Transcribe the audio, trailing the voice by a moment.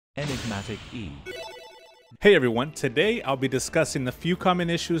Enigmatic E. Hey everyone, today I'll be discussing a few common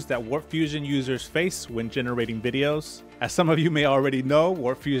issues that Warpfusion users face when generating videos. As some of you may already know,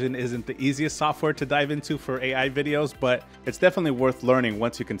 Warpfusion isn't the easiest software to dive into for AI videos, but it's definitely worth learning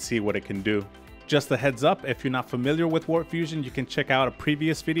once you can see what it can do. Just a heads up, if you're not familiar with Warpfusion, you can check out a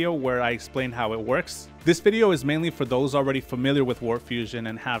previous video where I explain how it works. This video is mainly for those already familiar with Warpfusion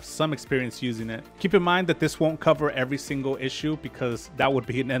and have some experience using it. Keep in mind that this won't cover every single issue because that would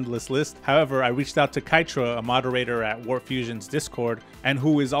be an endless list. However, I reached out to Kytra, a moderator at Warpfusion's Discord, and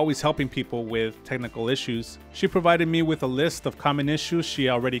who is always helping people with technical issues. She provided me with a list of common issues she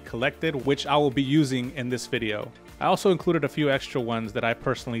already collected, which I will be using in this video. I also included a few extra ones that I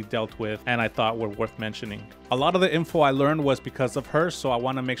personally dealt with and I thought were worth mentioning. A lot of the info I learned was because of her, so I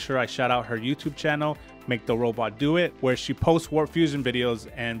want to make sure I shout out her YouTube channel, Make the Robot Do It, where she posts Warpfusion videos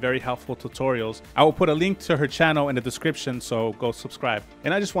and very helpful tutorials. I will put a link to her channel in the description, so go subscribe.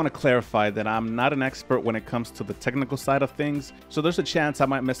 And I just want to clarify that I'm not an expert when it comes to the technical side of things, so there's a chance I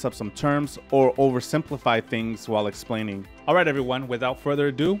might mess up some terms or oversimplify things while explaining. Alright everyone, without further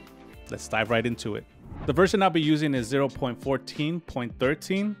ado, let's dive right into it. The version I'll be using is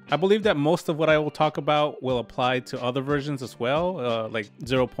 0.14.13. I believe that most of what I will talk about will apply to other versions as well, like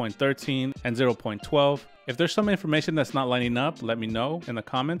 0.13 and 0.12. If there's some information that's not lining up, let me know in the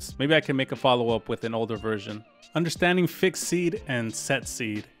comments. Maybe I can make a follow-up with an older version. Understanding fixed seed and set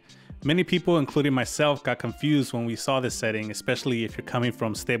seed. Many people, including myself, got confused when we saw this setting, especially if you're coming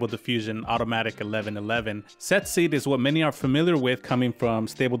from Stable Diffusion Automatic 1111. Set seed is what many are familiar with coming from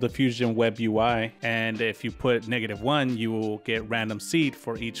Stable Diffusion Web UI, and if you put -1, you will get random seed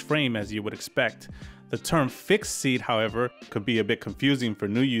for each frame as you would expect. The term fixed seed, however, could be a bit confusing for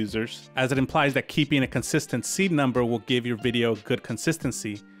new users, as it implies that keeping a consistent seed number will give your video good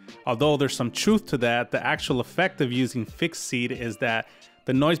consistency. Although there's some truth to that, the actual effect of using fixed seed is that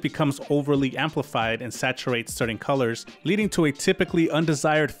the noise becomes overly amplified and saturates certain colors, leading to a typically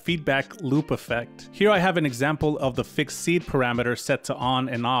undesired feedback loop effect. Here I have an example of the fixed seed parameter set to on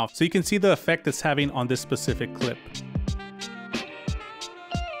and off, so you can see the effect it's having on this specific clip.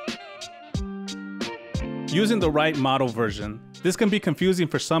 Using the right model version. This can be confusing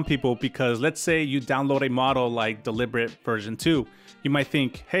for some people because let's say you download a model like Deliberate version 2. You might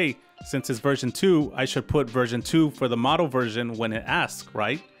think, hey, since it's version 2, I should put version 2 for the model version when it asks,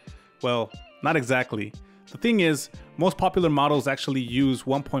 right? Well, not exactly. The thing is, most popular models actually use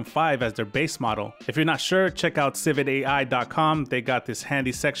 1.5 as their base model. If you're not sure, check out civitai.com. They got this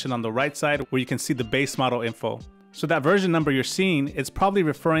handy section on the right side where you can see the base model info. So that version number you're seeing, it's probably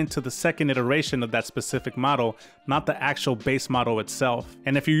referring to the second iteration of that specific model, not the actual base model itself.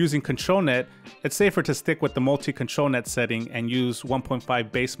 And if you're using ControlNet, it's safer to stick with the multi-ControlNet setting and use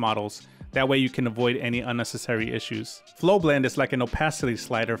 1.5 base models. That way you can avoid any unnecessary issues. Flow blend is like an opacity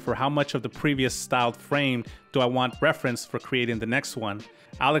slider for how much of the previous styled frame do I want referenced for creating the next one.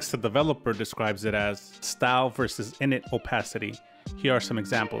 Alex, the developer, describes it as style versus init opacity. Here are some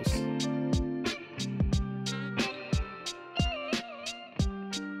examples.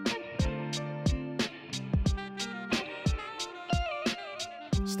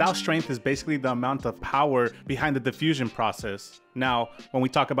 Style strength is basically the amount of power behind the diffusion process. Now, when we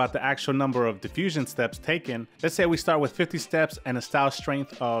talk about the actual number of diffusion steps taken, let's say we start with 50 steps and a style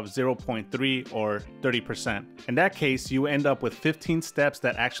strength of 0.3 or 30%. In that case, you end up with 15 steps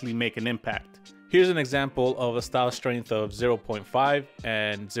that actually make an impact. Here's an example of a style strength of 0.5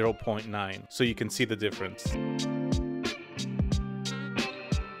 and 0.9, so you can see the difference.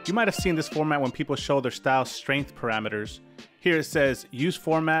 You might have seen this format when people show their style strength parameters. Here it says use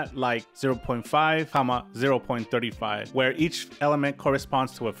format like 0.5, 0.35, where each element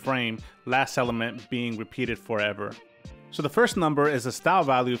corresponds to a frame, last element being repeated forever. So the first number is a style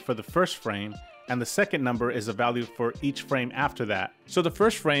value for the first frame, and the second number is a value for each frame after that. So the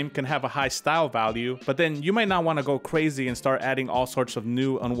first frame can have a high style value, but then you might not want to go crazy and start adding all sorts of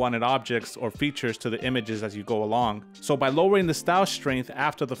new unwanted objects or features to the images as you go along. So by lowering the style strength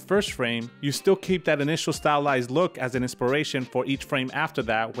after the first frame, you still keep that initial stylized look as an inspiration for each frame after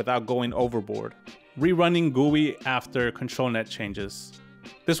that without going overboard. Rerunning GUI after ControlNet changes.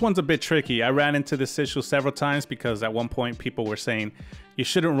 This one's a bit tricky. I ran into this issue several times because at one point people were saying you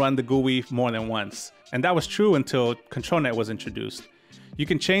shouldn't run the GUI more than once. And that was true until ControlNet was introduced. You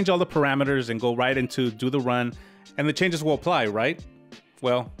can change all the parameters and go right into do the run and the changes will apply, right?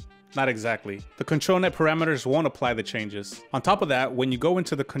 Well, Not exactly. The ControlNet parameters won't apply the changes. On top of that, when you go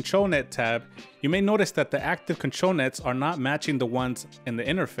into the ControlNet tab, you may notice that the active ControlNets are not matching the ones in the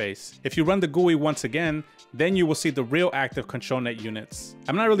interface. If you run the GUI once again, then you will see the real active ControlNet units.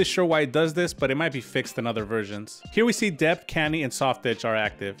 I'm not really sure why it does this, but it might be fixed in other versions. Here we see depth, canny, and soft edge are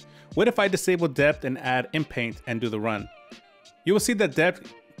active. What if I disable depth and add InPaint and do the run? You will see that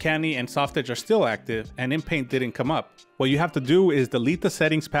depth, canny, and soft edge are still active, and InPaint didn't come up. What you have to do is delete the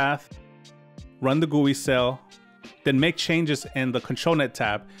settings path, run the GUI cell, then make changes in the ControlNet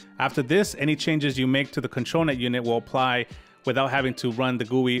tab. After this, any changes you make to the ControlNet unit will apply without having to run the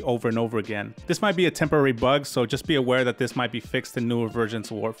GUI over and over again. This might be a temporary bug, so just be aware that this might be fixed in newer versions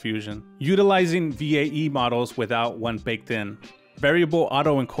of WarpFusion. Utilizing VAE models without one baked in. Variable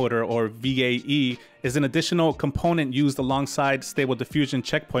autoencoder, or VAE, is an additional component used alongside Stable Diffusion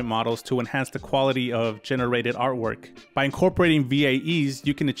checkpoint models to enhance the quality of generated artwork. By incorporating VAEs,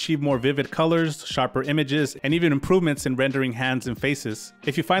 you can achieve more vivid colors, sharper images, and even improvements in rendering hands and faces.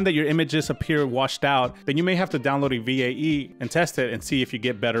 If you find that your images appear washed out, then you may have to download a VAE and test it and see if you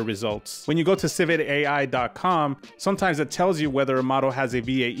get better results. When you go to civitai.com, sometimes it tells you whether a model has a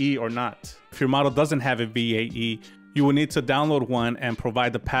VAE or not. If your model doesn't have a VAE, you will need to download one and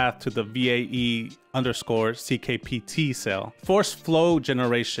provide the path to the VAE_CKPT cell. Force flow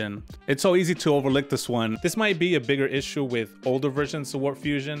generation. It's so easy to overlook this one. This might be a bigger issue with older versions of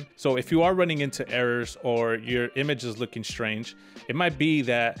WarpFusion. So if you are running into errors or your image is looking strange, it might be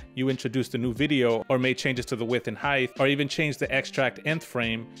that you introduced a new video or made changes to the width and height, or even changed the extract nth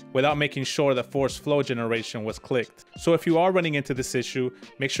frame without making sure that force flow generation was clicked. So if you are running into this issue,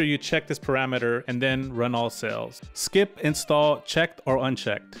 make sure you check this parameter and then run all cells. Skip install checked or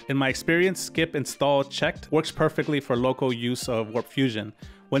unchecked. In my experience, skip install checked works perfectly for local use of WarpFusion.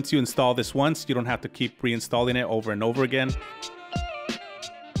 Once you install this once, you don't have to keep reinstalling it over and over again.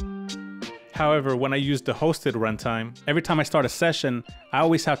 However, when I use the hosted runtime, every time I start a session, I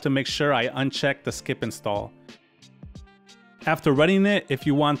always have to make sure I uncheck the skip install. After running it, if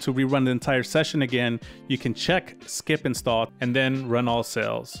you want to rerun the entire session again, you can check skip install and then run all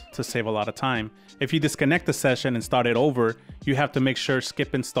cells to save a lot of time. If you disconnect the session and start it over, you have to make sure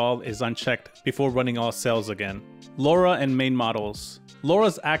skip install is unchecked before running all cells again. Lora and main models.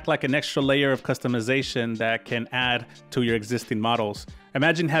 Loras act like an extra layer of customization that can add to your existing models.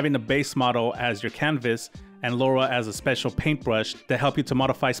 Imagine having a base model as your canvas and Lora as a special paintbrush that help you to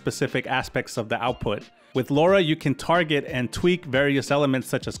modify specific aspects of the output. With Lora, you can target and tweak various elements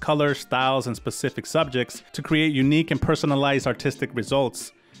such as colors, styles, and specific subjects to create unique and personalized artistic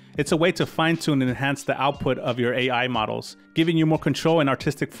results. It's a way to fine-tune and enhance the output of your AI models, giving you more control and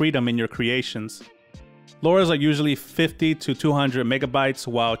artistic freedom in your creations. Loras are usually 50 to 200 megabytes,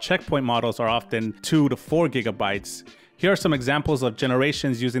 while checkpoint models are often 2 to 4 gigabytes. Here are some examples of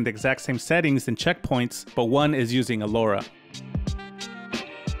generations using the exact same settings in checkpoints, but one is using a Lora.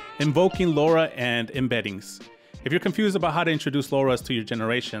 Invoking Lora and Embeddings. If you're confused about how to introduce Loras to your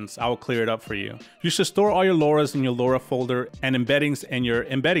generations, I will clear it up for you. You should store all your Loras in your Lora folder and Embeddings in your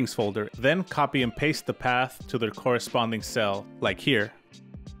Embeddings folder, then copy and paste the path to their corresponding cell, like here.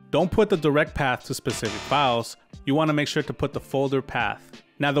 Don't put the direct path to specific files. You want to make sure to put the folder path.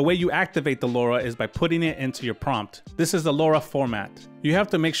 Now, the way you activate the Lora is by putting it into your prompt. This is the Lora format. You have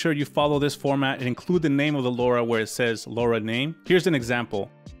to make sure you follow this format and include the name of the Lora where it says Lora name. Here's an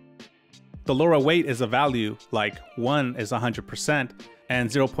example. The Lora weight is a value, like 1 is 100% and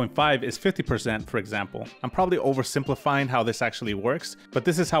 0.5 is 50%, for example. I'm probably oversimplifying how this actually works, but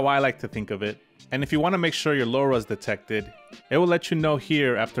this is how I like to think of it. And if you want to make sure your Lora is detected, it will let you know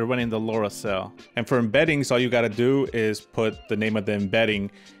here after running the Lora cell. And for embeddings, all you got to do is put the name of the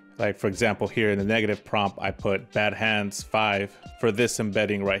embedding. Like, for example, here in the negative prompt, I put bad hands 5 for this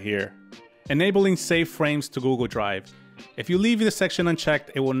embedding right here. Enabling save frames to Google Drive. If you leave this section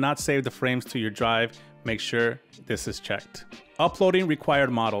unchecked, it will not save the frames to your drive. Make sure this is checked. Uploading required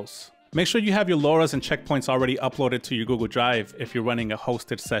models. Make sure you have your Loras and checkpoints already uploaded to your Google Drive if you're running a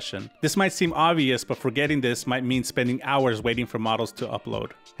hosted session. This might seem obvious, but forgetting this might mean spending hours waiting for models to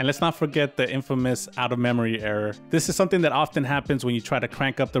upload. And let's not forget the infamous out-of-memory error. This is something that often happens when you try to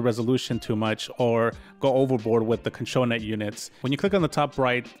crank up the resolution too much or go overboard with the ControlNet units. When you click on the top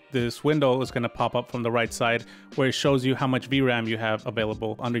right, this window is going to pop up from the right side where it shows you how much VRAM you have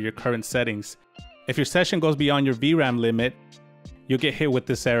available under your current settings. If your session goes beyond your VRAM limit, you'll get hit with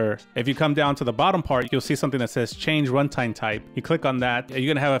this error. If you come down to the bottom part, you'll see something that says change runtime type. You click on that,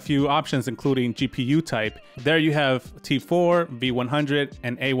 you're gonna have a few options including GPU type. There you have T4, V100,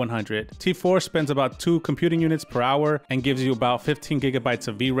 and A100. T4 spends about 2 computing units per hour and gives you about 15 gigabytes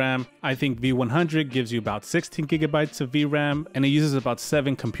of VRAM. I think V100 gives you about 16 gigabytes of VRAM, and it uses about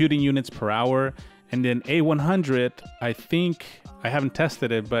 7 computing units per hour. And then A100, I think, I haven't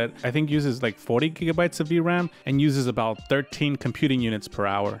tested it, but I think uses like 40 gigabytes of VRAM and uses about 13 computing units per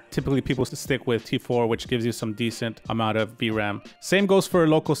hour. Typically people stick with T4, which gives you some decent amount of VRAM. Same goes for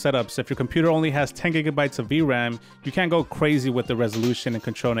local setups. If your computer only has 10 gigabytes of VRAM, you can't go crazy with the resolution and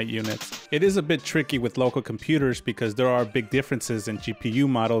control net units. It is a bit tricky with local computers because there are big differences in GPU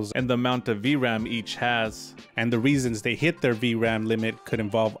models and the amount of VRAM each has. And the reasons they hit their VRAM limit could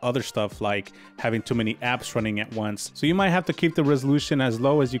involve other stuff like having too many apps running at once. So you might have to keep the resolution as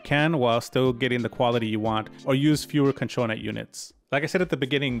low as you can while still getting the quality you want, or use fewer control net units. Like I said at the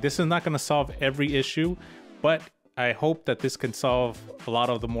beginning, this is not going to solve every issue, but I hope that this can solve a lot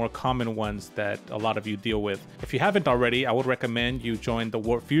of the more common ones that a lot of you deal with. If you haven't already, I would recommend you join the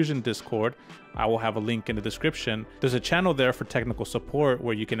Warpfusion Discord. I will have a link in the description. There's a channel there for technical support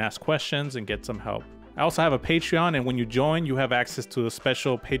where you can ask questions and get some help. I also have a Patreon, and when you join, you have access to a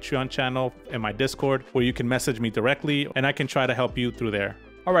special Patreon channel in my Discord where you can message me directly and I can try to help you through there.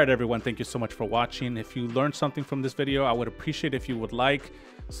 All right, everyone, thank you so much for watching. If you learned something from this video, I would appreciate if you would like,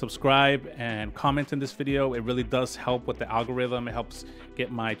 subscribe, and comment in this video. It really does help with the algorithm. It helps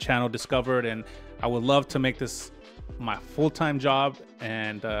get my channel discovered, and I would love to make this my full-time job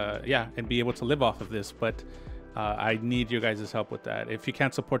and and be able to live off of this, but I need your guys' help with that. If you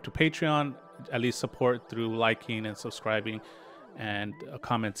can't support to Patreon, at least support through liking and subscribing and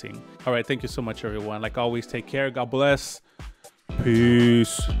commenting. All right, thank you so much, everyone. Like always, take care. God bless.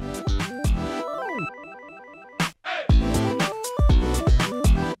 Peace.